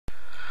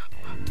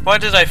Why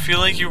did I feel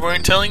like you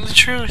weren't telling the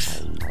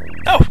truth?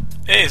 Oh,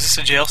 hey, is this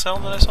a jail cell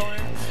that I saw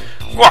here?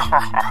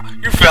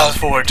 Wahaha! You fell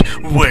for it,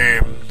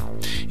 worm!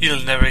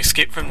 You'll never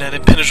escape from that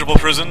impenetrable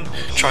prison.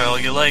 Try all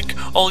you like.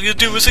 All you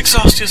do is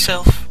exhaust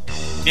yourself.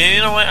 Yeah,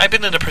 you know what? I've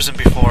been in a prison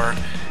before,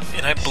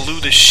 and I blew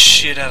the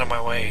shit out of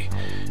my way.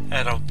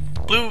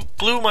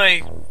 Blew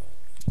my...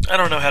 I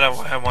don't know how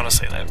I want to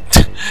say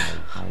that.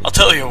 I'll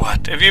tell you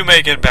what. If you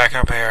make it back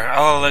up here,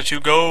 I'll let you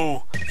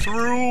go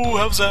through.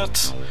 How's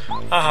that?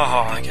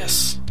 I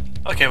guess.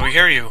 Okay, we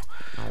hear you.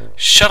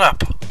 Shut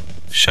up.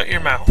 Shut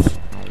your mouth.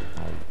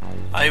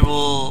 I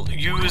will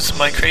use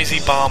my crazy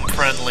bomb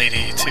friend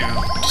lady to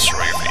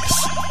destroy your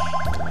face.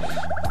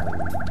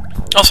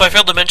 Also, I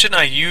failed to mention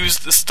I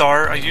used the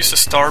star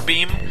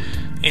beam,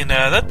 and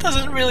that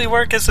doesn't really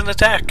work as an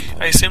attack.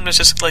 I assume it's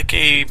just like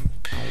a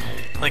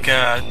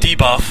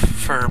debuff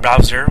for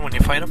Bowser when you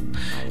fight him.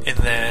 And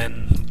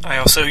then I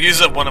also use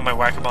up one of my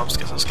whack-a-bombs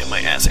because I was getting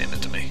my ass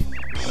handed to me.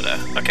 But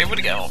okay, what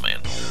do you got, old man?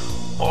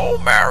 Oh,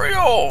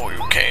 Mario,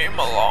 you came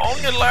along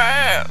at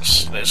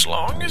last. As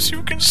long as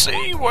you can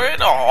see, we're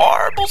in a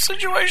horrible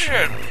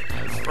situation.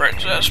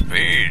 Princess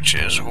Peach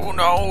is who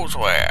knows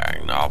where,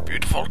 and our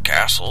beautiful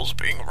castle's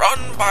being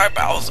run by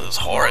Bowser's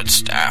horrid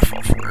staff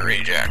of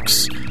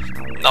rejects.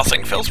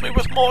 Nothing fills me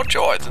with more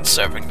joy than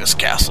serving this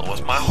castle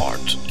with my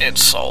heart and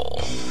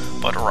soul.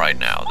 But right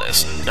now,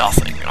 there's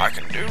nothing I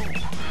can do.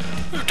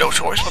 We've no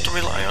choice but to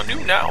rely on you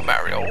now,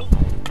 Mario.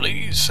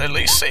 Please, at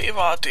least save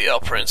our dear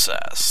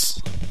princess.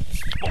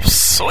 Oh,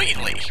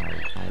 sweetly.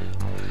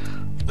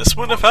 This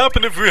wouldn't have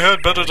happened if we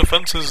had better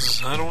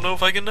defenses. I don't know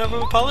if I can ever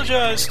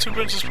apologize to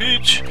Princess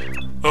Peach.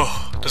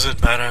 Oh, does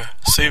it matter?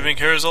 Saving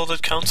her is all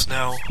that counts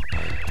now.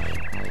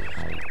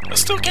 I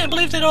still can't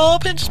believe that all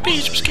Princess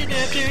Peach was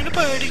kidnapped during the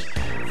party.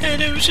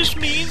 And it was just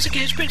means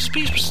against Princess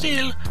Peach, but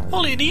still,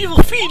 only an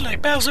evil fiend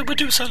like Bowser would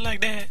do something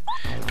like that.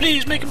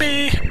 Please make a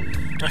bay.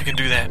 I can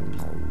do that.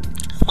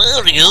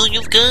 Mario,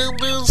 you've calmed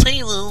those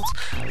halos.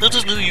 I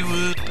just knew you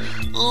would.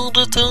 All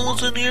the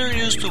towns in here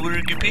used to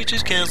work in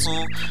Peach's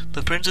castle.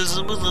 The princess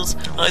is with us.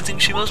 I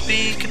think she must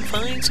be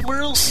confined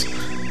somewhere else.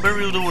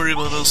 Mario, don't worry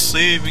about us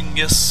saving.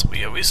 Yes,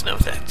 we always know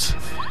that.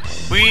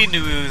 We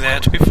knew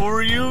that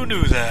before you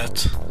knew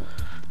that.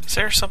 Is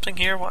there something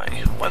here? Why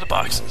the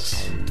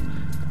boxes?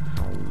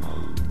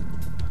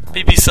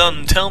 Baby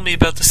son, tell me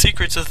about the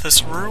secrets of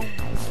this room.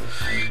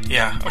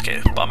 Yeah,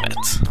 okay,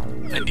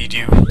 Bombette. I need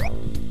you.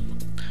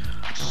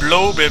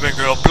 Blow, baby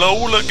girl,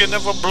 blow like you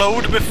never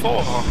blowed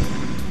before.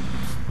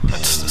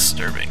 That's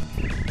disturbing.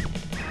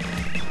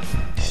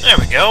 There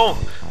we go.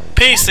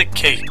 Piece of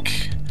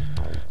cake.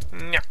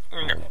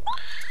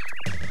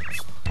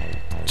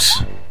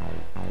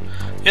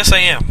 Yes, I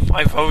am.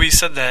 I've always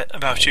said that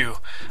about you.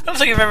 I don't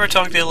think I've ever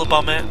talked to Ella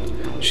Bombette.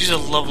 She's a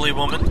lovely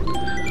woman.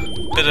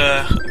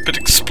 A bit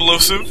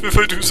explosive, if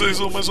I do say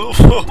so myself.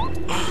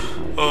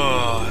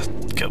 Oh,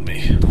 kill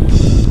me.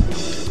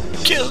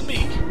 Kill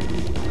me.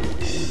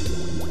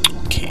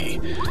 Okay.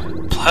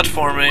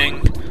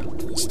 Platforming.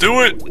 Let's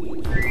do it!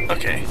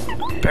 Okay.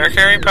 Bear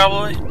carry,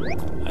 probably?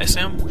 I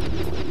assume?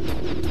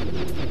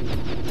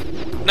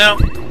 No.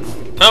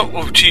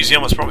 Oh, jeez, you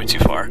almost brought me too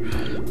far.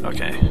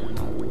 Okay.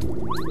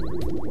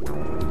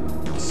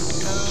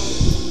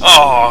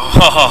 Oh!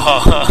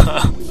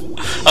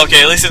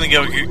 Okay, at least it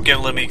didn't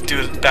gonna let me do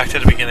it back to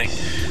the beginning.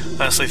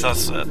 I honestly thought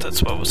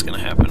that's what was gonna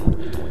happen.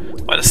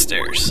 Why the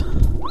stairs?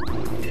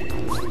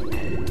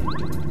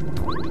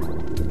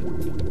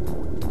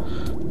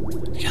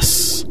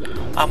 Yes,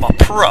 I'm a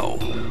pro.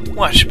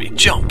 Watch me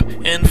jump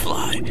and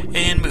fly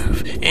and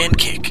move and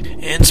kick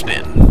and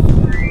spin.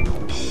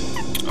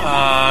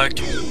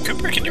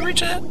 Cooper, can you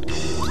reach that?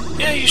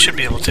 Yeah, you should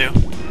be able to.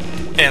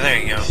 Yeah, there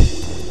you go.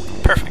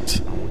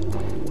 Perfect.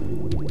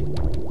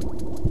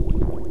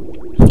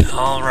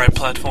 Alright,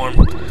 platform.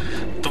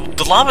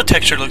 The lava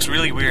texture looks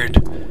really weird.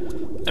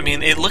 I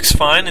mean, it looks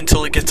fine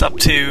until it gets up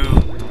to,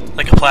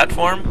 like, a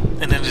platform,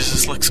 and then it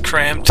just looks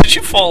cramped. Did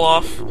you fall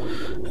off?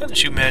 How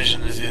did you manage to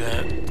do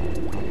that?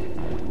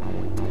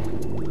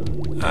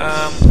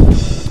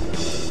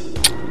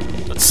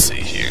 Let's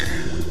see here.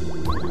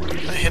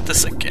 Can I hit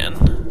this again?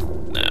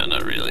 No,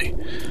 not really.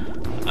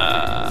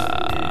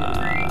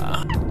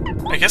 I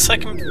guess you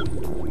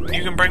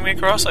can bring me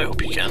across? I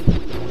hope you can.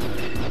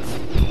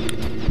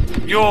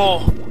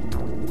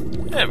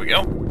 There we go.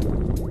 I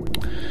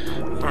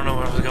don't know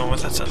where I was going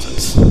with that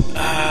sentence.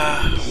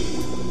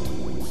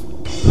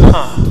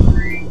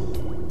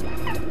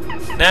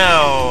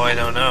 Now, I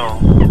don't know.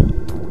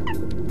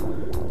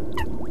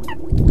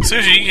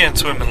 Sushi, you can't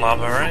swim in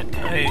lava, right?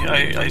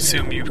 I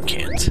assume you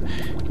can't.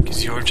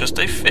 Because you're just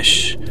a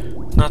fish.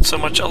 Not so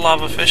much a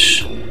lava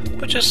fish,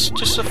 but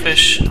just a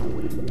fish.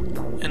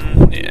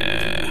 And,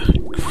 yeah,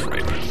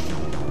 crap.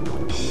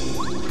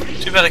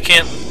 Too bad I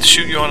can't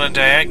shoot you on a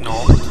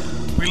diagonal.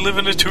 We live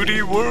in a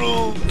 2D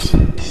world.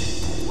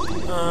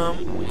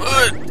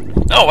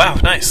 Oh wow,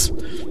 nice.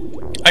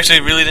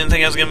 Actually, really didn't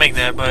think I was gonna make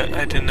that, but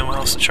I didn't know what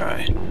else to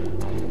try.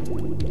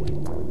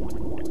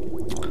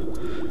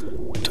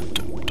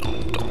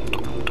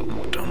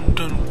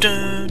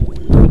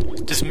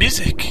 This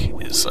music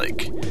is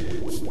like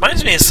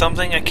reminds me of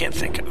something I can't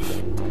think of.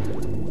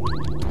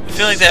 I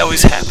feel like that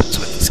always happens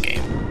with this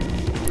game.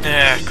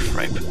 Ah,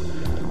 cripe.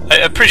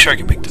 I'm pretty sure I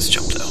can make this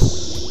jump though.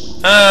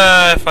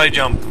 If I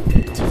jump.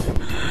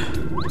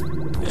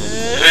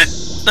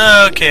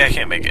 Okay, I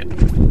can't make it.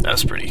 That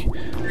was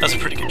a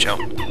pretty good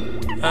jump.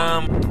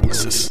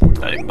 What's this? I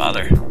didn't even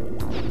bother.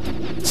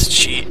 Let's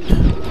cheat.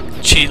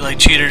 Cheat like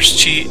cheaters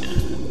cheat.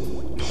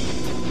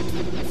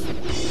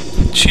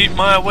 Cheat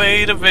my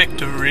way to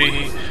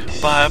victory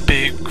by a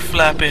big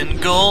flapping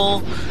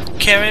goal.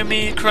 Carry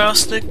me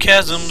across the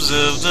chasms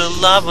of the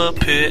lava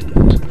pit.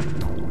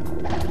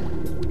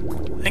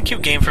 Thank you,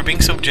 game, for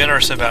being so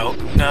generous about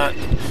not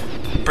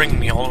bringing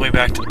me all the way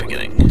back to the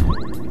beginning.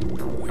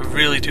 I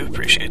really do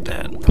appreciate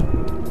that.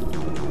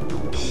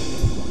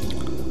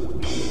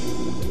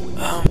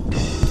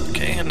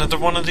 Okay, another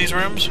one of these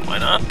rooms. Why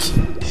not?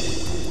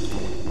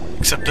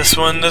 Except this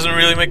one doesn't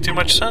really make too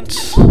much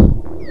sense.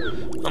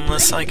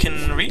 Unless I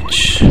can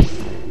reach.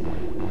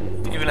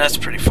 Even that's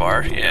pretty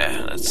far.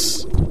 Yeah,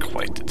 that's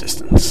quite the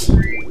distance.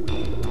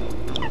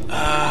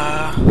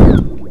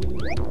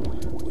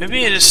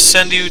 Maybe I just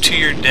send you to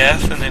your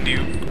death and then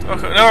you...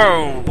 Okay,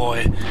 no,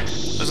 boy.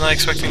 Was not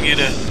expecting you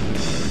to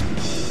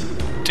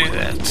do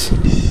that.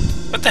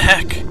 What the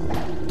heck?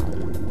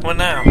 What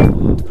now?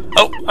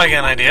 Oh, I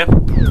got an idea.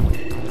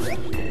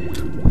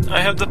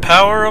 I have the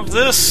power of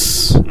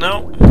this.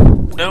 Nope.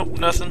 Nope,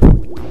 nothing.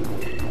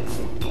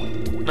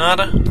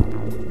 Nada.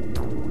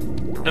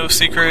 No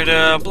secret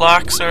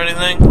blocks or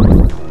anything.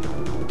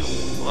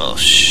 Well,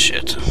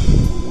 shit.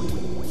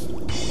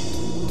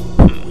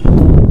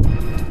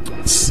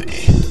 Let's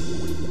see.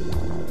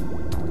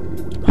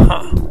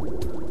 Huh.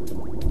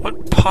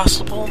 What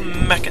possible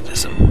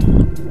mechanism?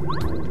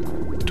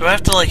 Do I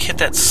have to, like, hit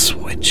that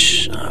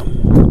switch? I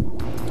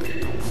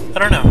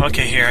don't know.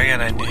 Okay, here, I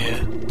got an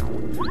idea.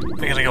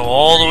 I gotta go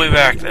all the way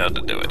back, though,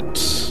 to do it.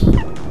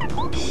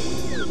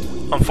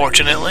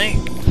 Unfortunately.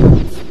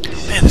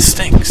 Man, this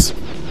stinks.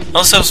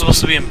 Also, I'm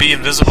supposed to be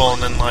invisible,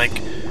 and then,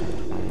 like,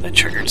 that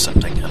triggered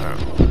something. I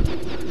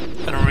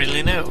don't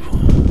really know.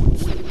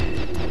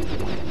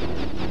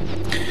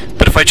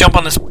 But if I jump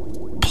on this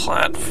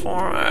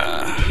platform...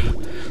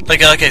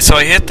 like, okay, so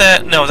I hit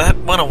that... No, that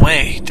went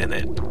away, didn't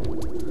it?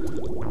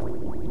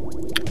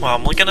 Well,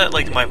 I'm looking at,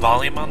 like, my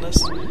volume on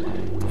this,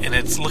 and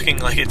it's looking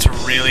like it's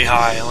really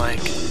high,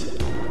 like...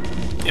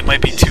 It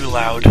might be too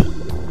loud.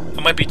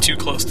 It might be too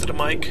close to the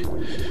mic.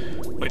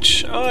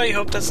 Which, oh, I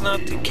hope that's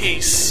not the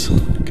case,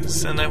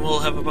 because then I will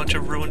have a bunch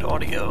of ruined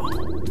audio.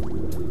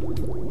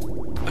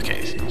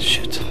 Okay,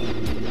 shit.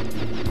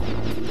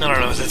 I don't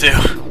know what to do.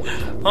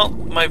 Well,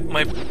 my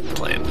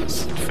plan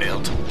has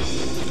failed.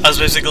 I was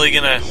basically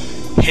gonna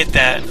hit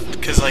that,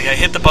 because, like, I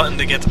hit the button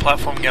to get the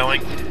platform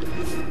going,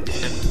 and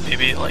then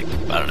maybe, like,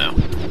 I don't know,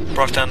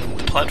 brought down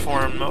the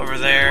platform over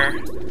there.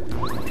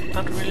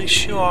 Not really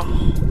sure.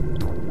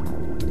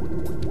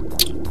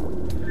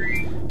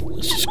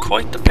 This is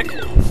quite the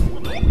pickle.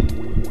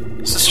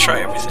 Let's just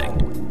try everything.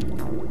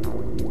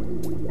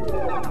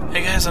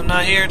 Hey guys, I'm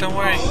not here, don't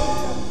worry.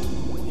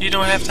 You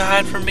don't have to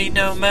hide from me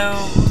no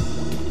mo.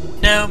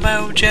 No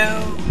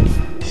mojo.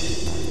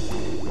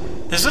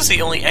 This was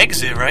the only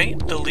exit, right?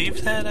 To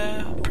leave that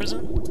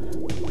prison?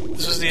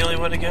 This was the only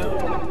way to go?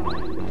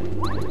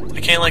 I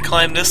can't, like,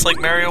 climb this like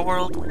Mario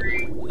World?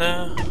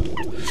 No.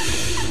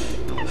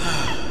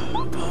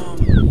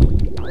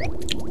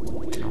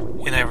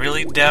 And I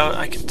really doubt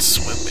I can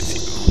swim with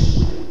you.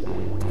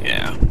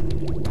 Yeah.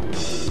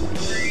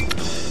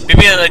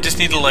 Maybe I just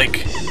need to,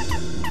 like,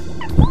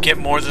 get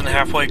more than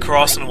halfway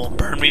across and it will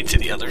burn me to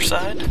the other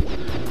side.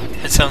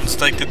 It sounds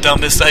like the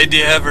dumbest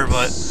idea ever,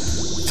 but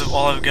it's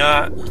all I've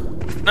got.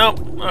 Nope.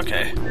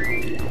 Okay.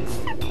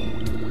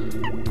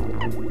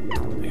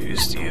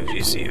 Used you.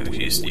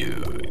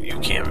 You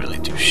can't really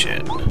do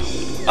shit.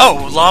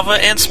 Oh, lava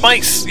and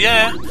spikes.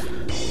 Yeah.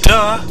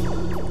 Duh.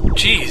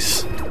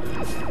 Jeez.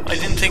 I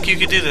didn't think you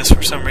could do this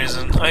for some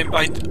reason.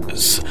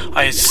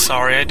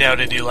 Sorry, I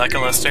doubted you,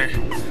 Lackluster.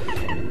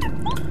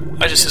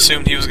 I just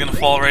assumed he was gonna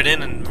fall right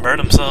in and burn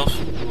himself.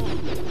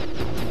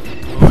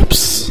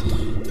 Whoops.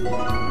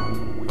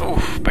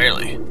 Oh,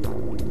 barely.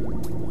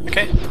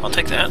 Okay, I'll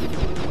take that.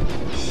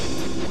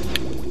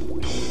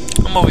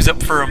 I'm always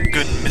up for a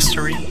good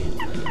mystery.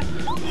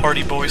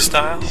 Hardy Boy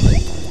style.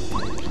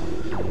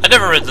 I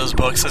never read those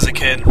books as a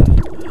kid.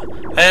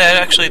 I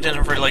actually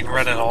didn't really, like,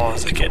 read at all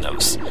as a kid. I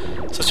was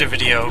such a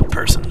video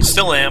person.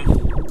 Still am.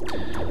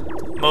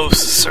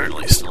 Most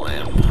certainly still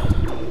am.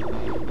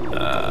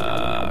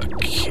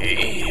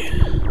 Okay.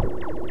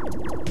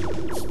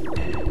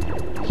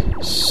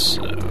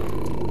 So...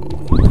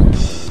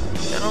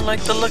 I don't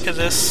like the look of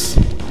this.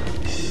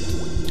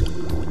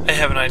 I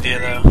have an idea,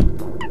 though.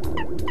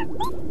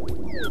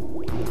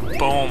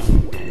 Boom.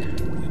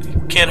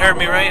 Can't hurt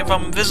me, right, if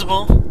I'm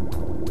invisible?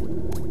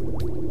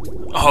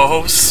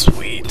 Oh,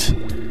 sweet.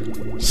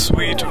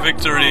 Sweet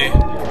victory.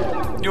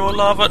 Your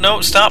lava...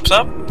 No, stop.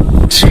 Went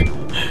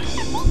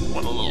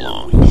a little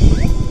long.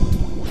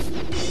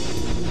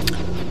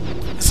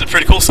 This is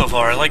pretty cool so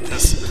far. I like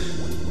this.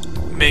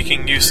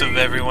 making use of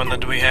everyone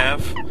that we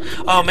have.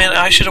 Oh man,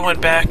 I should have went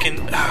back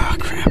and... Ah,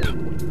 crap.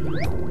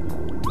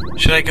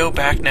 Should I go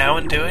back now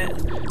and do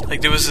it?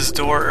 Like, there was this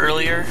door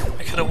earlier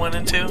I could have went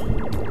into,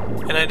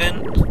 and I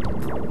didn't.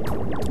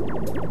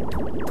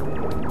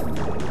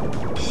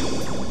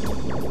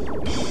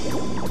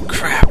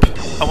 Crap.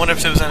 I wonder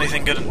if there was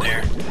anything good in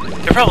there.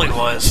 There probably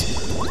was.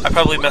 I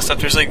probably messed up.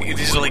 There's like,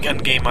 these are like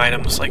endgame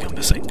items, like I'm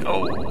missing.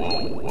 Oh,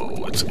 whoa,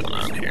 what's going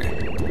on here?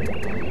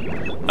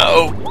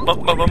 Uh-oh,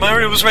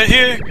 Mario was right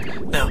here!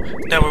 Now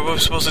what we're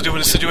supposed to do in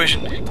this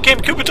situation?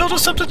 GameCube told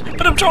us something,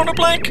 but I'm drawing a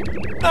blank!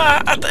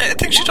 I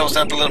think she told us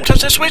not to let him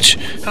touch that switch!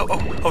 Oh,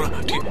 hold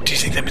on, do you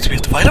think that means we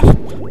have to fight him?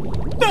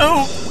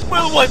 No!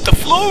 We'll wipe the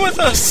floor with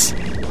us!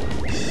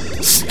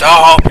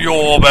 Stop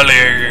your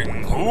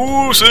bellying!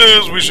 Who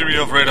says we should be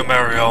afraid of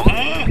Mario?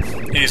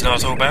 He's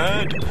not so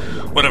bad.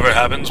 Whatever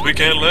happens, we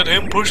can't let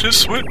him push his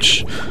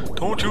switch.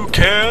 Don't you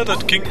care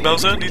that King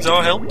Bowser needs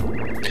our help?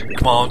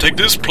 Come on, take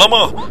this,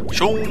 plumber!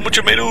 Show him what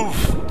you're made of!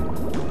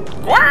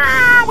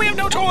 Wah! We have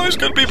no choice!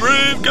 Gotta be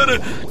brave!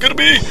 Gotta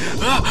be...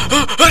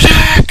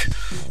 attack!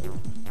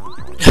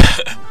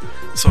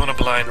 So in a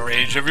blind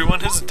rage,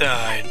 everyone has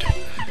died.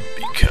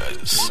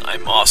 Because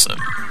I'm awesome.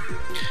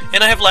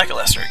 And I have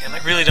Lackluster again. I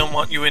really don't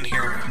want you in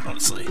here,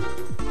 honestly.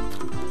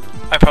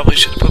 I probably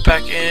should have put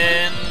back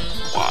in...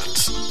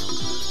 what?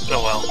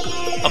 Oh well.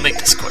 I'll make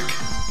this quick.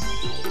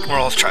 Or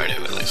I'll try to,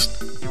 at least.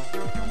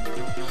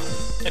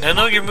 And I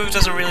know your move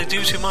doesn't really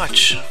do too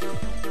much.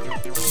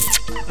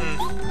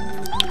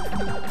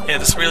 Yeah,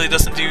 this really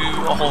doesn't do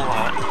a whole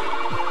lot.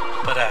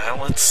 But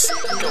let's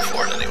go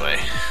for it anyway.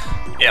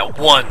 Yeah,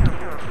 1.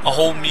 A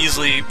whole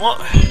measly...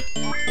 What?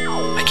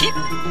 I keep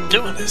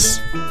doing this.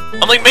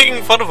 I'm like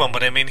making fun of him,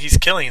 but I mean he's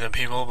killing the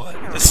people,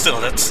 but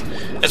still, that's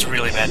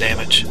really bad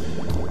damage.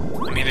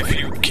 I mean, if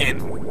you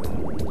can't...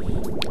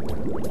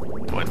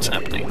 What's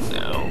happening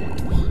now?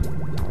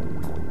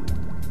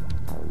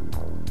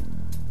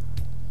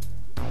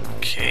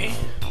 Okay.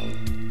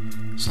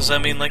 So does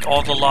that mean like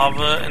all the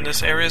lava in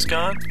this area is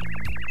gone?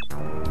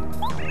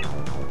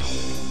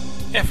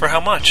 Yeah, for how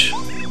much?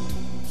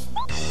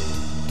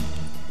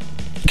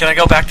 Can I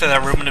go back to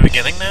that room in the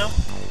beginning now?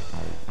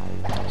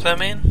 Does that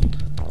mean?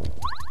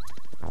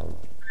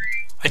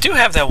 I do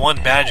have that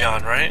one badge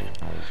on, right?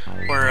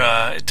 Where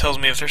it tells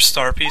me if there's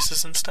star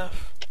pieces and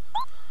stuff.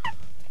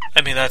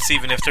 I mean, that's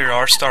even if there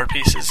are star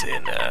pieces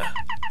in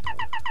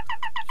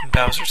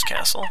Bowser's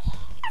Castle.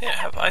 Yeah, I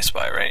have I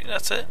Spy, right?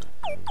 That's it?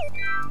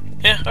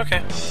 Yeah,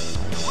 okay.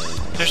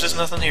 There's just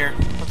nothing here,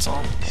 that's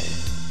all.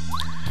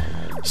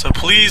 So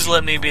please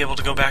let me be able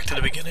to go back to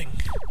the beginning.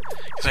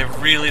 Because I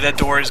really, that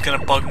door is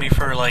gonna bug me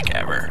for, like,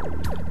 ever.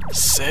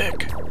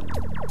 Sick.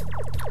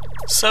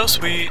 So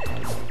sweet.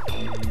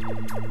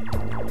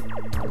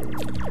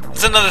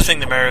 That's another thing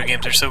the Mario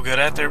games are so good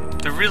at. They're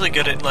really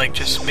good at, like,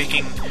 just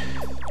making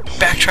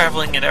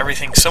back-traveling and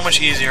everything so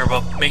much easier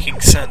about making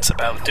sense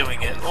about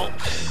doing it. Well,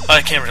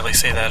 I can't really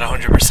say that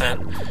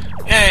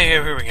 100%. Yay,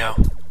 here we go.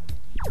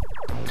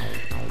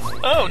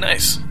 Oh,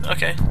 nice.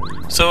 Okay.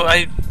 So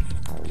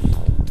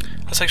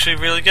that's actually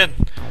really good.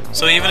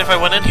 So even if I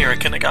went in here, I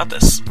couldn't have got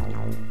this.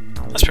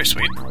 That's pretty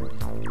sweet.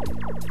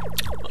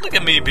 Look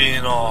at me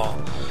being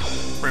all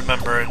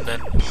remembering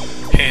and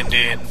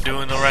handy and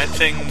doing the right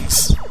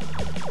things.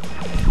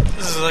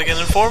 This is like an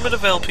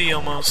informative LP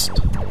almost.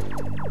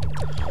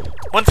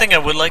 One thing I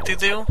would like to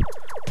do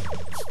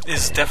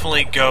is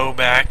definitely go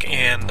back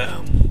and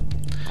man,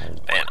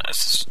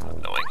 that's just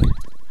annoying.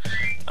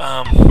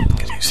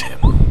 Could use him.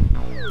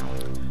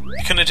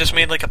 You couldn't have just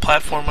made like a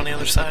platform on the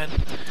other side.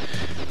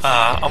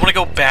 I want to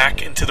go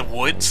back into the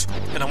woods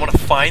and I want to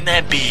find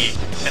that bee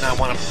and I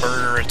want to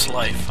murder its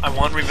life. I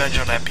want revenge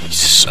on that bee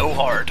so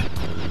hard.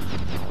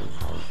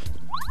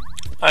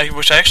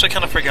 Which I actually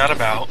kind of forgot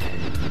about,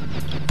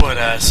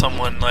 but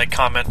someone like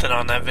commented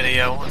on that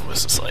video and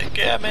was just like,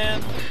 yeah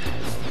man,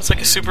 it's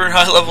like a super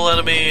high level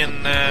enemy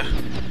and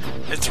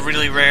it's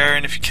really rare,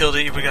 and if you killed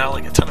it you got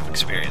like a ton of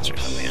experience or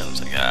something. And I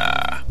was like,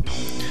 ah,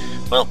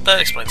 well, that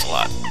explains a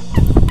lot.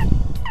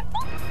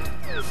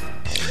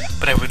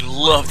 But I would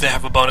love to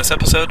have a bonus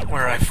episode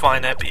where I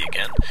find that bee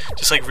again,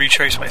 just like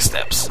retrace my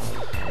steps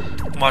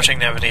watching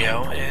that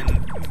video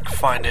and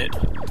find it.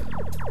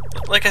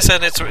 Like I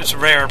said, it's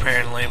rare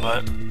apparently,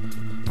 but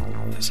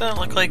does that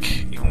look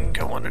like you can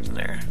go under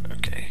there?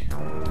 Okay.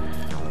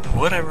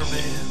 Whatever,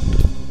 man.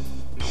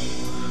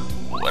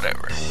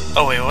 Whatever.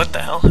 Oh wait, what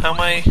the hell? How am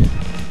I...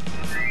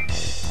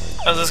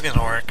 How's this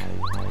gonna work?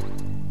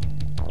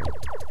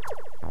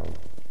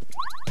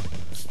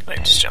 Can I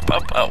just jump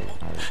up? Oh.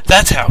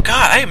 That's how...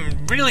 God, I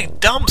am really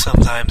dumb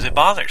sometimes. It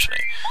bothers me.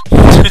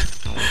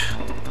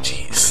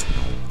 Jeez.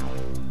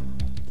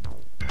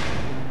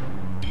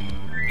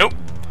 Nope.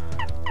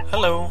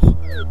 Hello.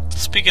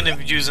 Speaking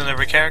of using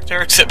every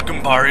character except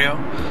Goombario,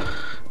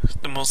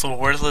 the most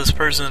worthless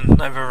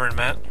person I've ever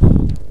met.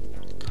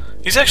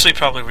 He's actually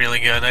probably really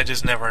good, I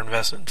just never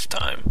invested his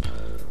time.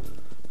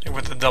 Like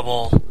with the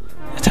double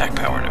attack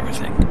power and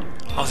everything.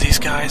 Oh, these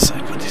guys,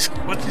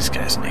 what are these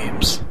guys'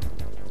 names?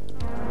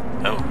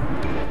 Oh.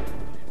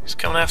 He's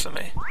coming after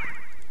me.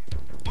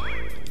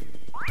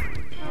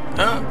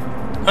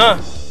 I'm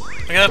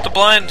gonna have to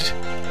blind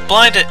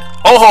it.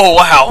 Oh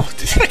wow!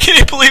 Can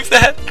you believe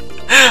that?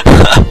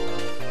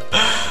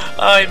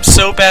 I'm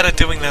so bad at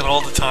doing that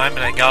all the time,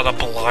 and I got a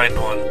blind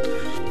one.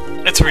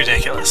 It's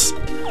ridiculous.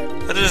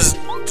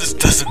 This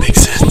doesn't make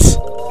sense.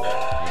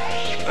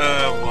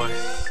 Oh boy,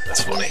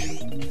 that's funny.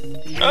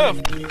 Oh.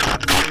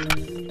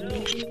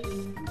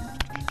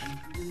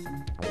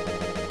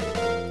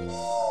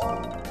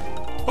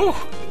 Whew.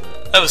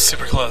 That was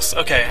super close.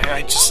 Okay,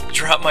 I just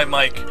dropped my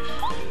mic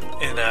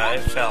and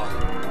it fell.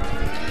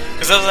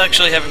 Because I was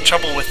actually having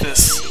trouble with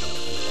this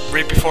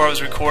right before I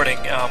was recording.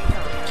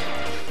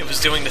 It was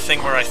doing the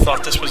thing where I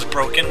thought this was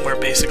broken, where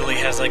basically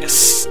it has like a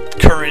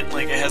current,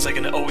 like it has like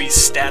an always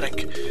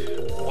static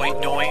white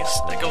noise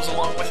that goes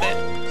along with it.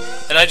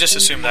 And I just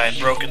assumed I had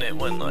broken it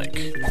when like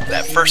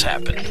that first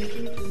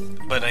happened.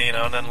 But you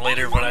know, and then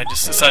later when I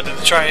just decided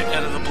to try it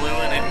out of the blue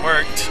and it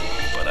worked.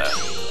 But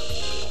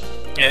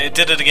yeah, it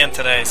did it again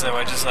today, so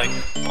I just like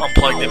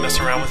unplugged it,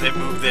 messed around with it,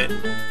 moved it.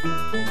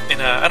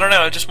 And I don't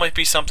know, it just might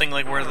be something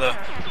like where the,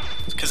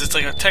 because it's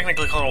like a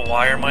technically called a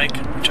wire mic,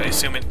 which I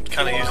assume it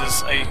kind of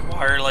uses a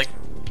wire like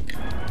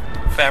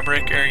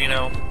fabric or, you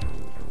know,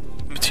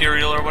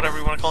 material or whatever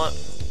you want to call it,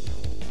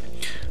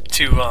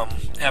 to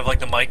have like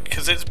the mic,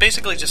 because it's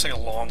basically just like a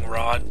long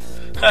rod.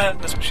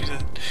 That's what she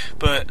said.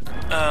 But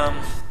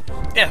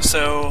yeah,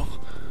 so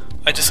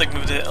I just like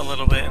moved it a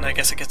little bit, and I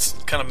guess it gets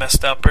kind of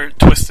messed up or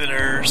twisted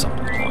or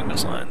something along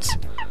those lines.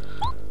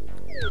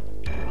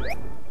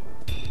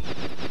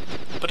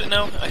 But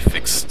no, I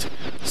fixed.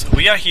 So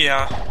we are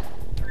here.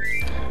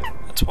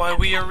 That's why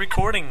we are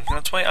recording.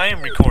 That's why I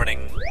am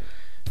recording.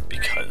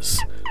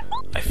 Because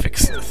I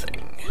fixed the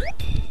thing.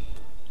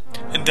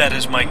 And that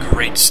is my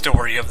great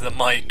story of the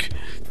mic.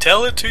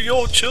 Tell it to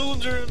your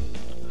children.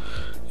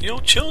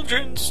 Your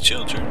children's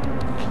children.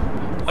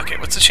 Okay,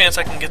 what's the chance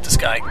I can get this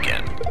guy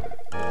again?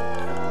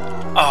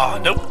 Ah,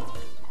 nope.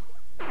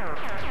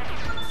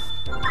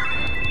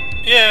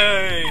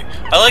 Yay!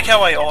 I like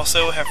how I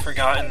also have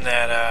forgotten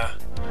that,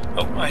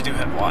 oh, I do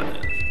have Watt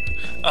in.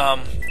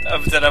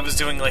 That I was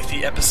doing like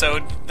the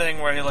episode thing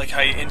where like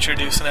I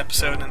introduce an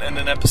episode and end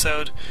an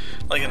episode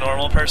like a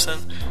normal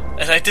person.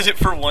 And I did it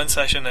for one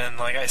session, and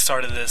like I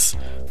started this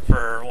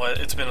for what,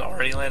 it's been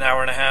already like an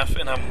hour and a half,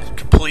 and I'm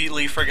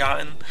completely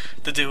forgotten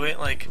to do it.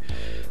 Like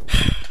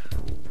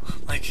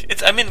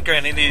it's, I mean,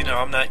 granted, you know,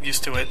 I'm not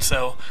used to it,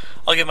 so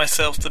I'll give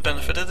myself the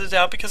benefit of the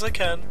doubt because I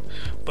can.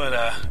 But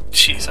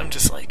jeez, I'm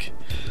just like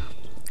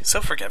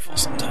so forgetful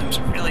sometimes.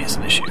 It really is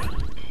an issue. Did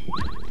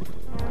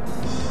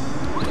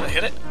I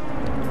hit it?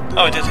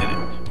 Oh, I did hit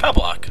it. Pow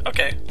block.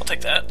 Okay, I'll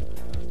take that.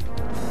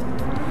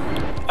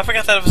 I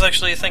forgot that it was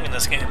actually a thing in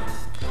this game.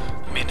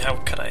 I mean, how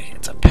could I?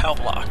 It's a POW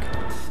block.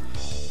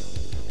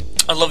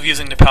 I love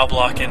using the POW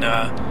block in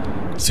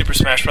Super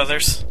Smash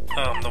Brothers.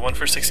 The one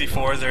for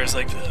 64, there's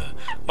like the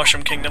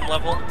Mushroom Kingdom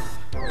level.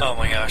 Oh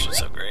my gosh, it's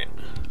so great.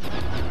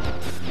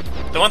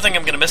 The one thing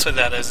I'm gonna miss with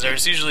that is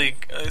there's usually,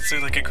 it's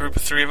like a group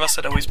of 3 of us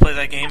that always play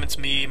that game. It's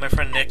me, my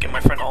friend Nick, and my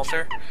friend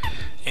Alter.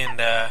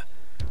 And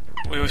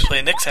we always play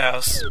at Nick's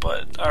house,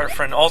 but our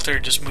friend Alter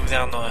just moved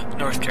down to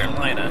North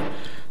Carolina.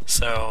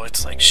 So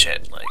it's like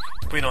shit, like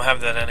we don't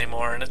have that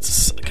anymore, and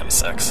it kind of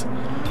sucks.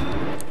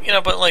 You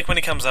know, but like when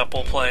he comes up,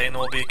 we'll play, and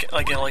we'll be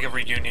like, you know, like a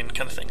reunion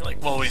kind of thing.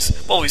 Like we'll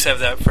always have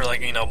that for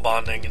like, you know,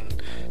 bonding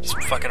and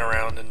just fucking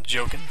around and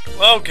joking.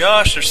 Oh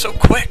gosh, they're so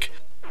quick.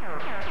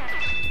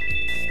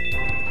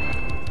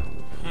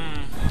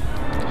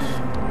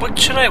 What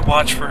should I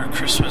watch for a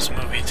Christmas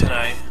movie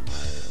tonight?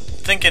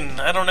 Thinking,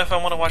 I don't know if I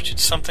want to watch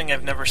something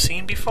I've never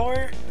seen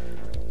before.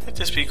 It'd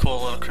just be a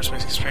cool little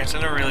Christmas experience.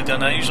 I've never really done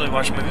that. I usually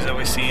watch movies I've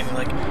always seen,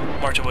 like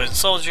March of Wooden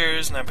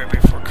Soldiers, Nightmare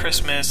Before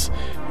Christmas,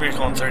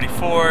 Miracle on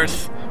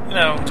 34th, you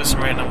know, just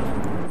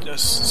random,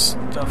 just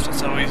stuff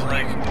that's always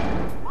like...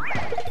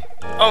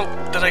 Oh,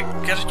 did I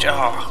get a...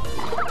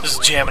 Oh,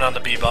 just jamming on the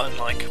B button,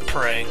 like,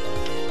 praying.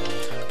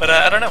 But,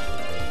 I don't know.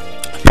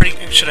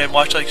 Should I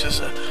watch, like,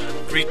 just a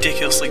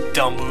ridiculously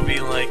dumb movie,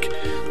 like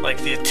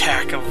The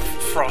Attack of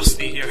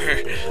Frosty, or...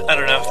 I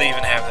don't know if they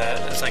even have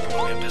that. It's like a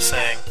movie, I'm just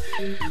saying.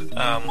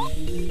 I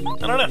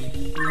don't know.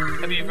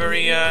 I'd be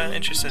very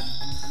interested.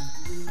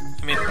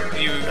 I mean,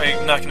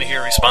 I'm not going to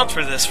hear a response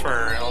for this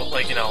for,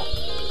 like, you know...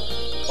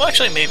 Well,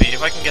 actually, maybe,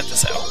 if I can get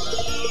this out.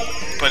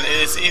 But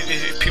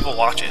if people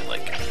watch it,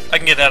 like... I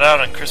can get that out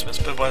on Christmas,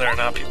 but whether or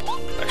not people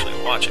actually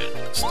watch it,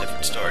 it's a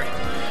different story.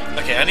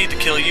 Okay, I need to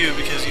kill you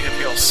because you have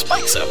your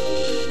spikes up.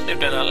 I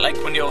do not like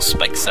when your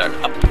spikes are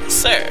up,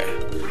 sir.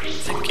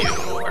 Thank you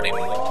very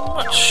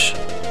much.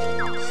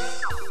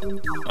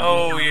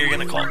 Oh, you're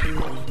gonna call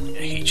people.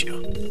 I hate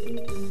you.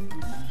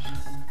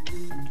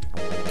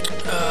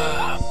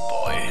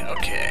 Boy,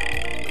 okay.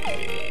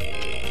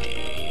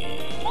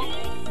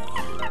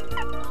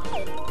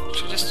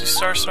 Should I just do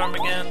Starstorm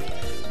again?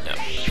 No.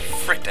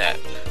 Frick that.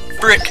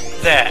 Frick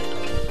that!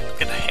 I'm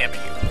gonna hammer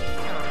you.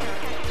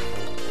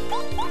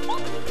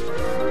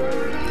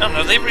 I don't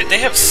know, they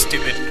have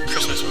stupid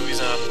Christmas movies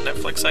on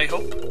Netflix, I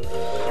hope.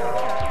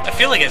 I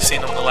feel like I've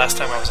seen them the last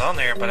time I was on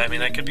there, but I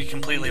mean, I could be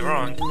completely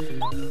wrong.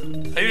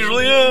 I I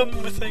usually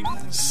am with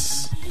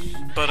things.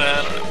 But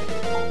I don't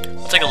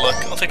know. I'll take a look.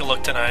 I'll take a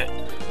look tonight,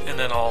 and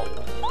then I'll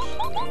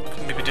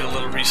maybe do a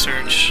little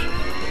research.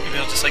 Maybe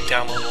I'll just like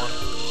download one.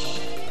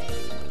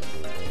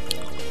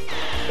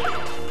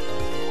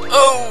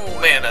 Oh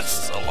man,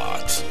 that's a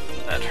lot.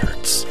 That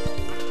hurts.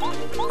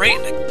 Right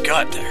in the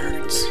gut, that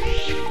hurts.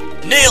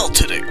 Nail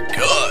to the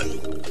gut.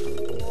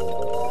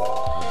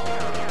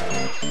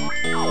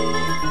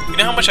 You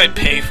know how much I'd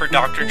pay for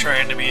Dr.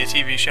 Tran to be a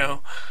TV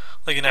show?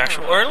 Like an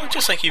actual, or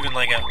just like even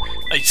like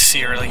a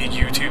series, like a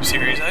YouTube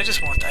series. I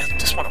just want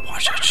to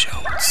watch that show.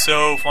 It's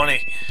so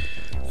funny.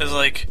 It's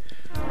like,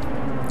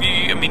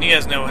 I mean, you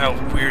guys know how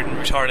weird and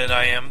retarded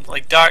I am.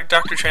 Like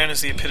Dr. Tran is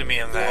the epitome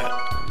of that.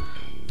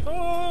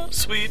 Oh,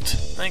 sweet,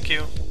 thank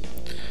you.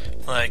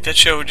 Like that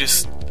show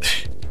just,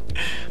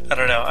 I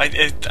don't know.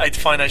 I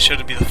find that show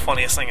to be the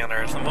funniest thing on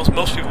earth. And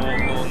most people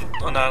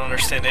will not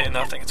understand it and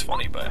not think it's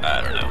funny, but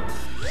I don't know.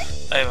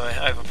 I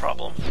have a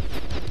problem.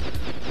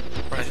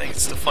 Where I think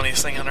it's the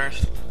funniest thing on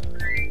earth.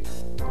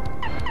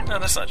 No,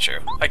 that's not true.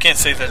 I can't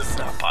say that it's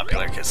not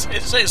popular because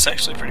it's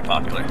actually pretty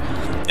popular.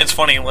 It's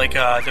funny, like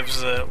there was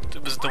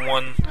the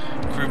one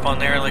group on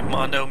there, like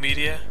Mondo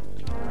Media.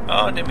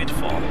 Oh, I didn't mean to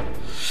fall.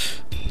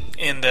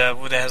 And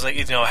that has like,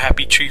 you know,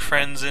 Happy Tree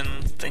Friends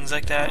and things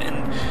like that,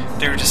 and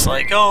they were just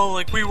like, oh,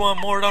 like we want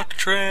more Dr.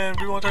 Tran,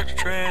 we want Dr.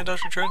 Tran,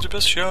 Dr. Tran's the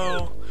best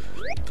show.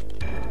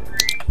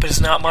 But it's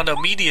not Mondo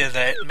Media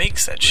that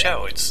makes that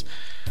show. It's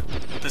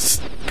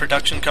this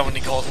production company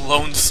called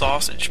Lone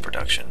Sausage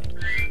Production,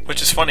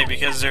 which is funny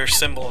because their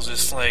symbol is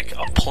just like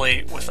a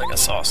plate with like a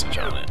sausage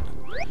on it.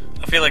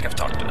 I feel like I've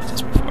talked about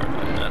this before, but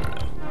I don't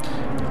know.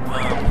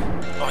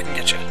 Oh, I can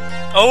get you.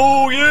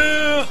 Oh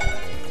yeah!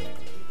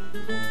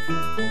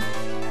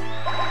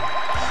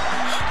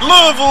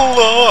 Level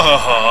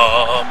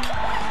up!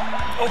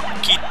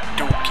 Okie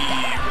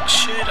dokie, what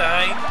should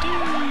I do?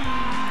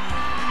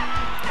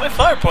 My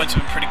fire points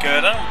have been pretty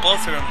good. I don't blow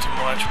through them too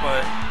much,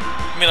 but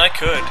I mean, I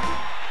could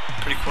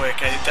pretty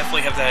quick. I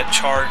definitely have that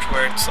charge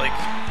where it's like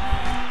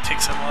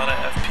takes a lot of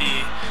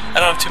FP. I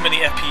don't have too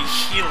many FP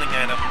healing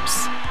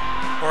items,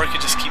 or I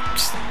could just keep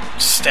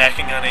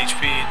stacking on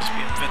HP and just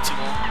be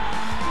invincible.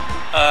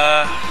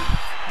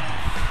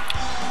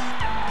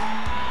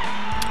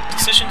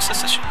 Decisions.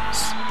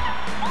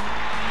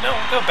 No,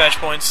 go badge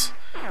points,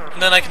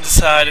 and then I can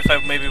decide if I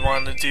maybe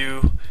want to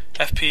do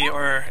FP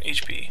or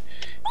HP.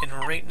 And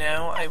right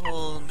now, I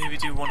will maybe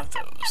do one of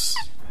those.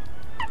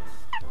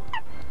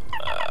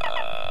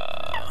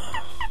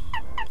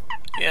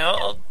 Yeah,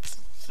 I'll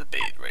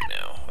debate right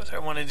now whether I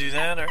want to do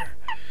that or...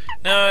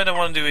 No, I don't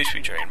want to do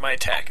HP drain. My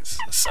attack is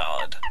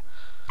solid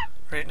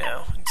right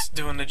now. It's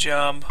doing the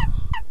job.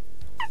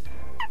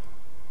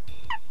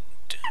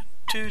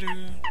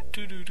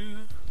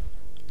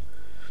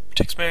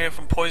 Protects Mario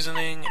from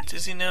poisoning and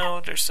dizzy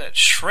now. There's that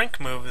shrink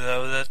move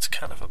though, that's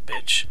kind of a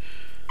bitch.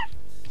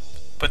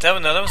 But that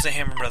was the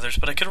Hammer Brothers,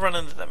 but I could run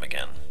into them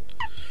again.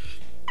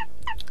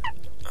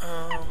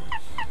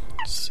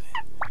 Let's see.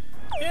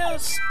 Yeah,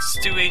 let's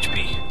do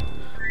HP.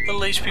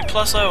 Little HP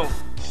plus O.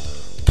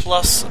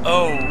 Plus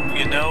O,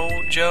 you know,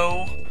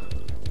 Joe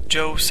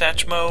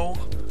Satchmo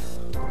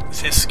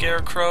with his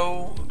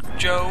Scarecrow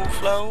Joe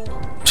flow.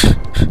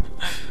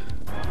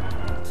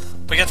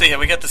 we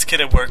got this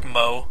kid at work,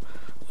 Mo.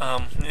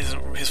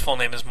 His full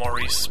name is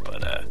Maurice,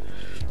 but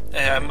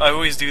I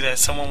always do that.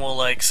 Someone will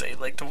like say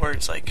like the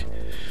words like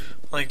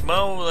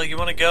Mo, like you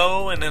want to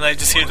go, and then I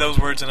just hear those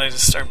words and I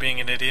just start being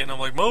an idiot, and I'm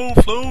like Mo,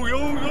 flow,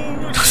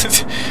 yo.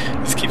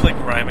 Just keep like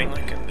rhyming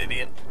like an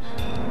idiot.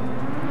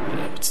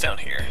 What's down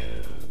here?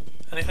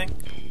 Anything?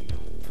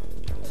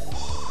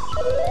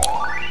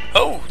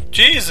 Oh,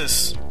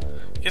 Jesus!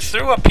 You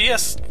threw a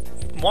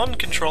PS1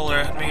 controller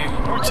at me,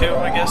 or two,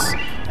 I guess.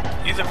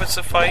 Either would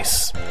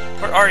suffice.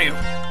 Where are you?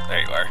 There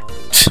you are.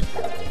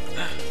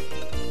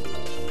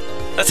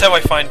 That's how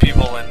I find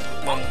people, and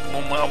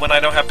when I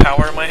don't have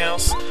power in my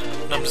house,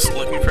 and I'm just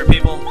looking for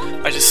people,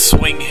 I just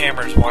swing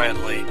hammers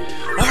wildly.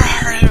 Where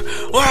are you?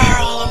 Where are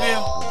all of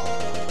you?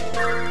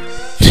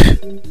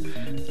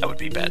 That would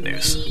be bad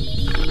news.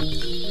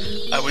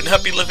 I would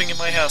not be living in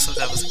my house if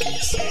that was the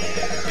case.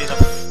 Be in a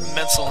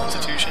mental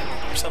institution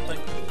or something.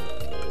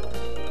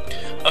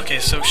 Okay,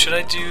 so should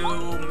I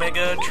do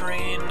Mega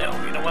Drain? No,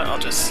 you know what? I'll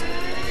just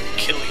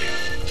kill you.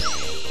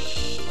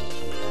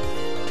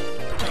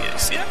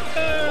 Yes, yeah.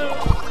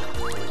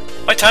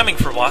 My timing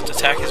for Watt's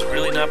attack has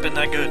really not been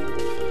that good.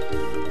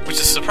 Which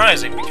is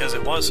surprising because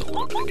it was a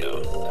little bit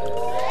ago.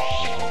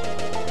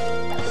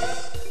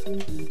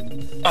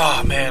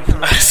 Oh man,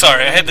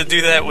 sorry, I had to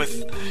do that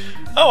with...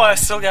 Oh, I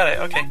still got it,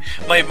 okay.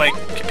 My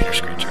computer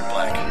screen turned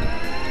black.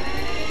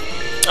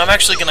 I'm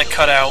actually gonna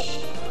cut out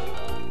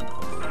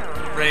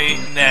right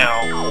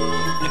now,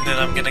 and then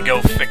I'm gonna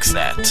go fix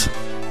that.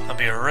 I'll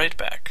be right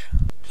back.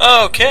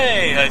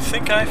 Okay, I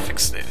think I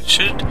fixed it. It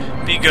should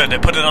be good. I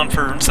put it on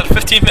for, instead of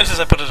 15 minutes,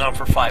 I put it on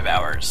for 5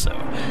 hours, so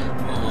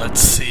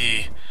let's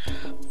see.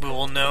 We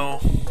will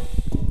know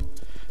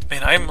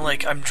Man,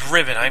 I'm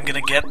driven. I'm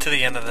gonna get to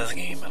the end of this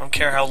game. I don't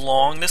care how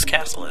long this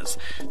castle is.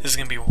 This is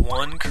gonna be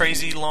one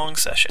crazy long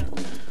session.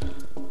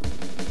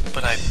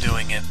 But I'm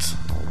doing it.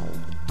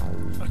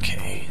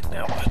 Okay,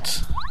 now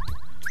what?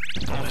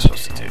 What am I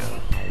supposed to do?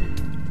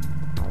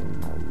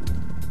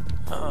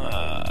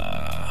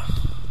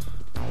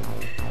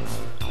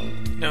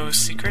 No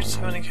secrets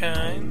of any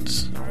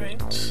kind.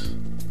 Alright.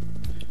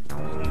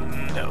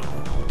 No.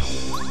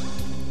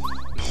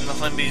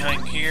 Nothing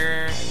behind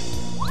here.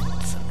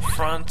 It's in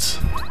front.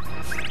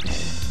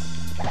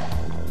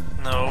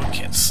 No, we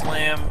can't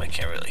slam. I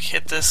can't really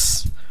hit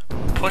this.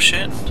 Push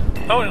it.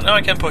 Oh, no,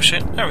 I can push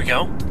it. There we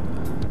go.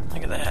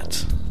 Look at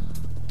that.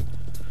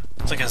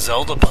 It's like a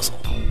Zelda puzzle.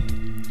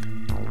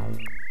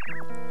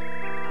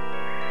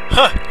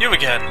 Huh, you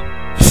again.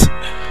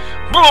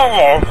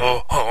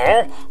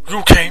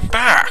 You came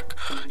back.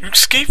 You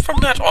escaped from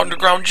that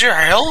underground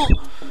jail?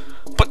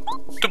 But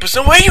there was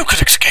no way you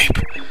could escape.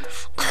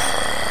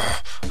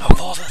 Of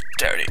all the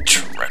dirty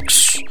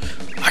tricks.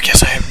 I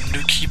guess I have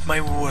to keep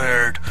my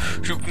word.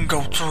 You can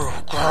go through.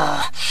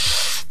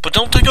 But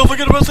don't think I'll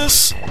forget about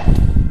this.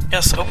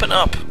 Yes, open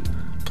up.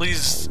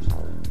 Please.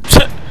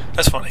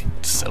 That's funny.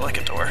 It's like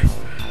a door.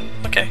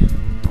 Okay.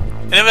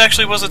 And if it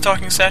actually was a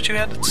talking statue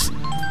head, it's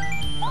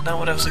not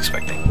what I was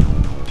expecting.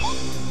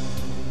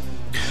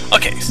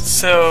 Okay,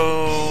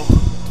 so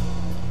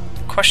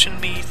question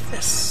me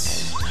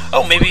this.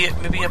 Oh, maybe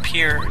up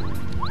here.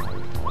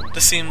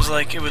 This seems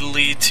like it would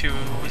lead to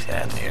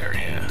that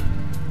area,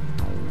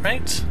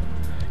 right?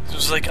 It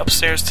was like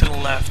upstairs to the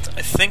left.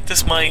 I think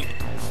this might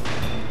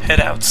head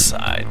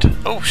outside.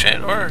 Oh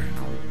shit! Or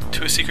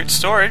to a secret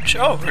storage.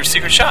 Oh, or a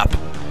secret shop.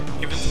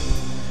 Even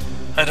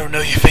I don't know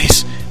your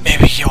face.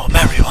 Maybe you'll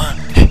marry one.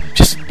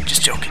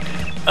 Just joking.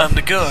 I'm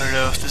the guard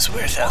of this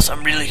warehouse.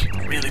 I'm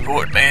really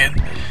bored, man.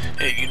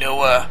 Hey, you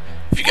know,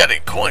 if you got any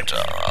coins,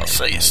 I'll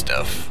sell you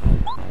stuff.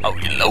 Oh,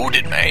 you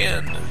loaded,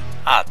 man.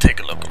 I'll take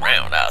a look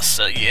around. I'll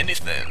sell you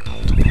anything.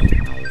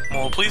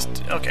 Well, please.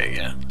 Okay,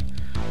 yeah.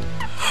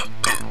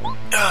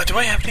 Do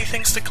I have any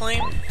things to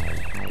claim?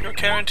 You're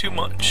carrying too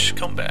much.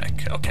 Come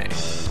back. Okay.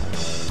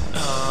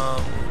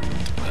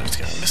 Let's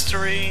get a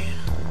mystery,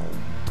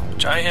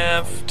 which I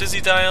have.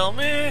 Dizzy dial,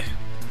 meh.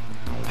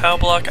 Power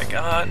block, I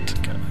got.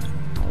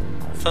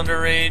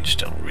 Thunder Rage,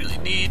 don't really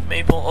need.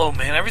 Maple, oh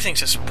man, everything's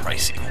just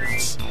pricey.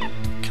 This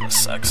kind of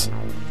sucks.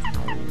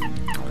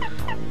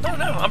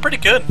 No, I'm pretty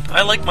good.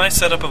 I like my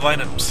setup of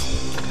items,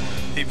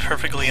 to be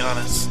perfectly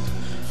honest.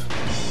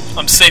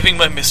 I'm saving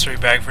my mystery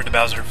bag for the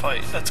Bowser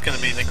fight. That's gonna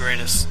be the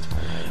greatest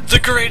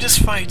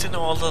fight in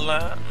all the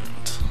land.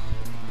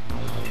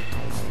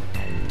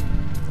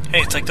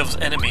 Hey, it's like those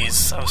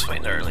enemies I was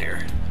fighting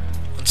earlier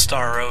on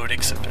Star Road,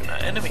 except they're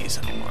not enemies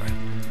anymore.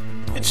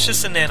 It's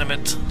just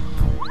inanimate.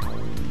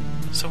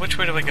 So which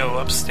way do I go?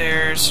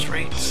 Upstairs?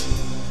 Straight?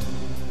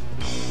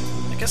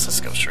 I guess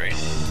let's go straight.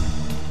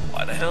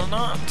 Why the hell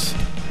not?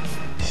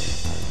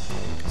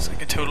 Because I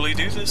can totally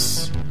do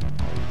this.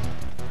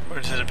 Or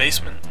is it a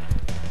basement?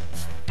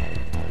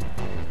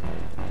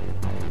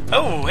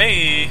 Oh,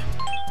 hey!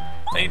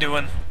 How you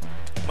doing?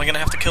 Am I gonna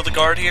have to kill the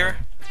guard here?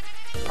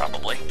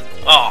 Probably.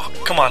 Oh,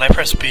 come on, I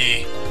pressed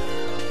B.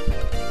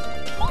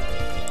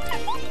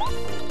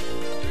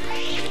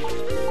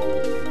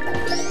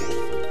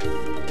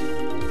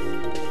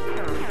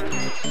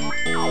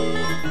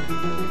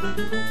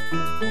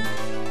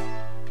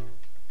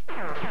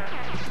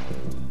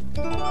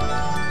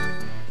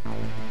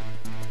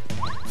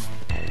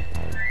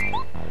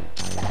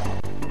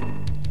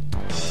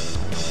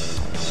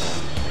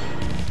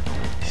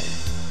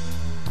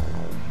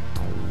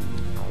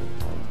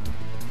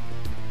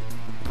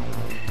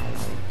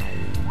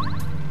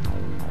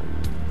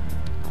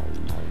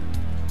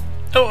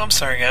 Oh, I'm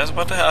sorry guys,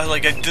 what the hell,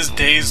 like I just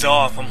dazed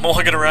off. I'm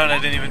looking around, I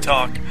didn't even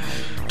talk.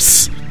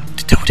 Psst,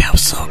 the Toad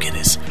House slogan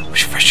is,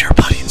 refresh your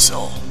body and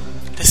soul.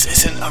 This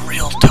isn't a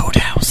real Toad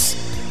House,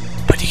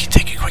 but you can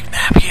take a quick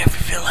nap here if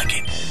you feel like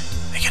it.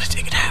 I gotta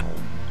take a nap.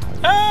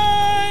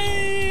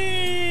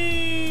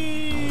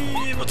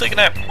 We'll take a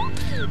nap.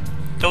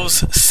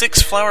 Those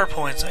 6 flower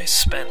points I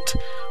spent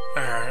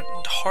are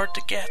hard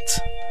to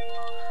get.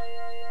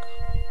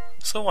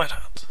 So why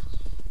not?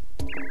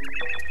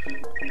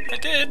 I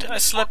did. I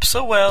slept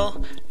so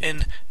well.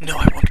 And no,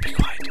 I won't be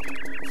quiet.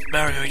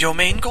 Mario, your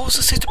main goal is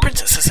to save the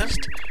princess, isn't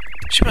it?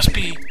 She must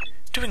be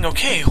doing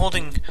okay,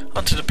 holding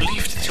onto the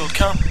belief that you'll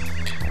come.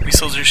 We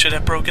soldiers should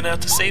have broken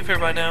out to save her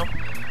by now,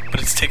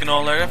 but it's taken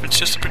all our efforts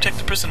just to protect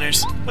the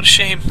prisoners. What a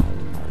shame.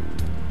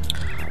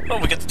 Oh,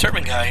 we got the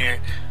turban guy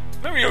here.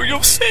 Mario,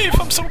 you're safe.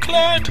 I'm so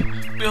glad.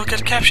 We all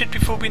got captured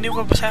before we knew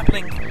what was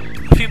happening.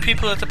 A few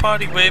people at the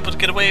party were able to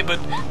get away, but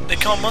they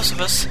caught most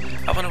of us.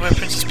 I wonder where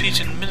Princess Peach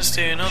and the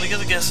Minister and all the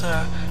other guests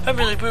are. I'm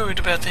really worried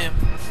about them.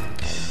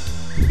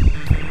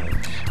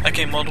 I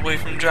came all the way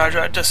from Dry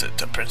Desert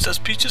to Princess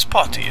Peach's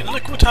party, and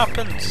look what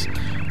happens.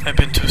 I've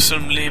been to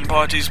some lame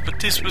parties, but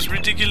this was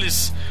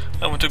ridiculous.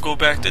 I want to go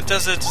back to the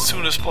desert as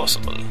soon as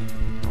possible.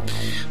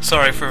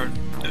 Sorry for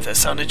if that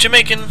sounded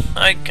Jamaican.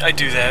 I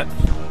do that.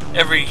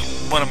 every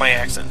one of my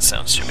accents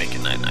sounds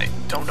Jamaican, and I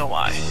don't know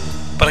why.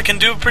 But I can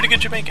do a pretty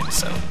good Jamaican,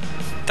 so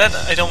that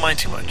I don't mind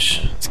too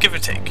much. It's give or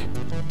take.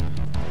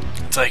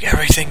 It's like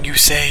everything you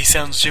say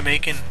sounds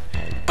Jamaican,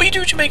 but you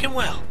do Jamaican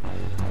well.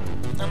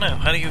 I don't know.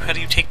 How do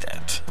you take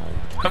that?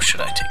 How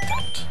should I take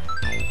that?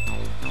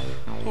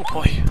 Oh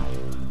boy,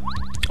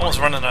 almost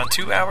running on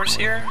 2 hours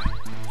here,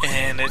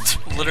 and it's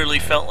literally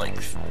felt like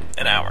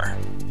an hour.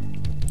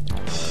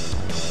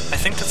 I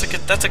think that's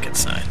a good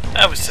sign.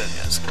 I would say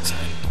that's a good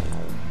sign.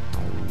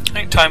 I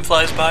think time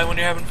flies by when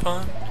you're having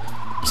fun.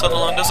 Sun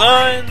along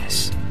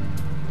designs.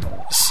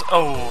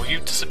 Oh, you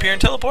disappear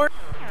and teleport?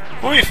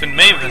 Weef and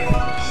Maven.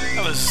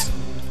 That was...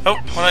 Oh,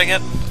 what did I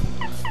get?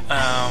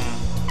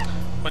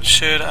 What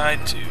should I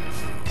do?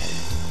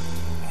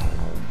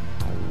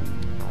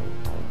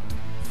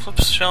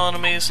 Flips shell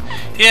enemies.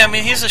 Yeah, I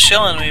mean, he's a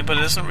shell enemy, but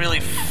it isn't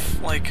really,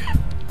 like...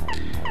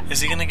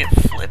 Is he gonna get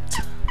flipped?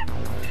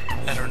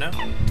 I don't know.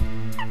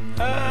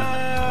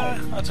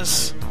 I'll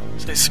just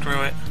say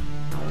screw it.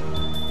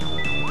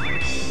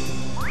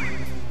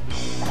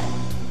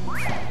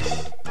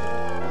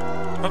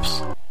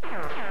 Whoops.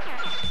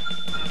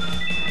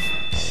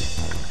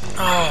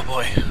 Oh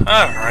boy.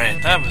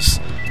 Alright, that was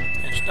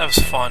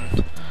fun.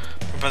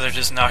 My brother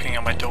just knocking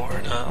on my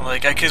door.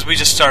 Because we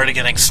just started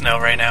getting snow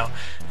right now.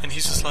 And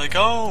he's just like,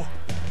 oh!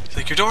 He's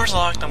like, your door's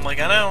locked. I'm like,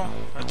 I know.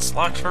 It's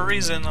locked for a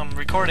reason. I'm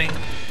recording.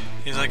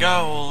 He's like,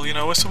 oh, well, you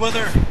know, what's the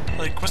weather?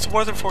 Like, what's the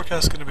weather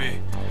forecast gonna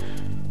be?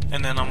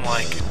 And then I'm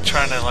like,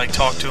 trying to like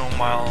talk to him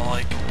while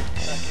like...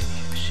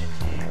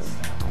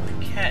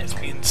 My cat is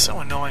being so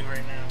annoying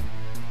right now.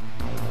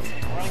 He's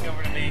like running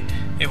over to me.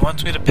 He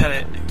wants me to pet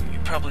it.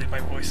 My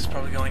voice is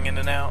probably going in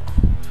and out.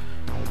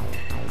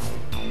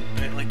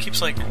 But it like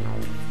keeps like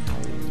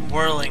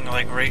whirling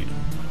like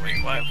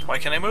why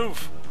can't I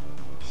move?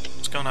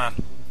 What's going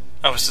on?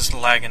 Oh, it's just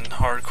lagging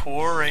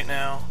hardcore right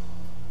now.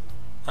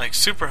 Like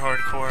super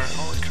hardcore.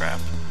 Holy crap.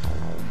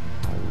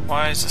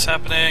 Why is this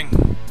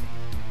happening?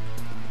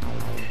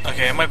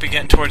 Okay, I might be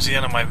getting towards the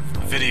end of my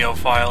video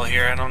file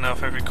here. I don't know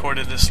if I've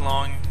recorded this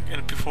long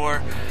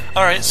before.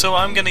 Alright, so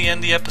I'm gonna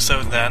end the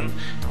episode then.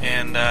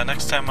 And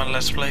next time on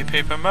Let's Play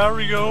Paper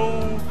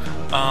Mario,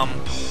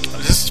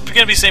 this is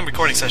gonna be the same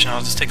recording session.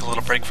 I'll just take a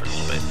little break for a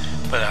little bit.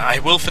 But I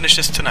will finish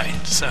this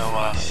tonight. So,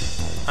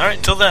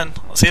 alright, till then,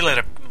 I'll see you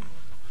later.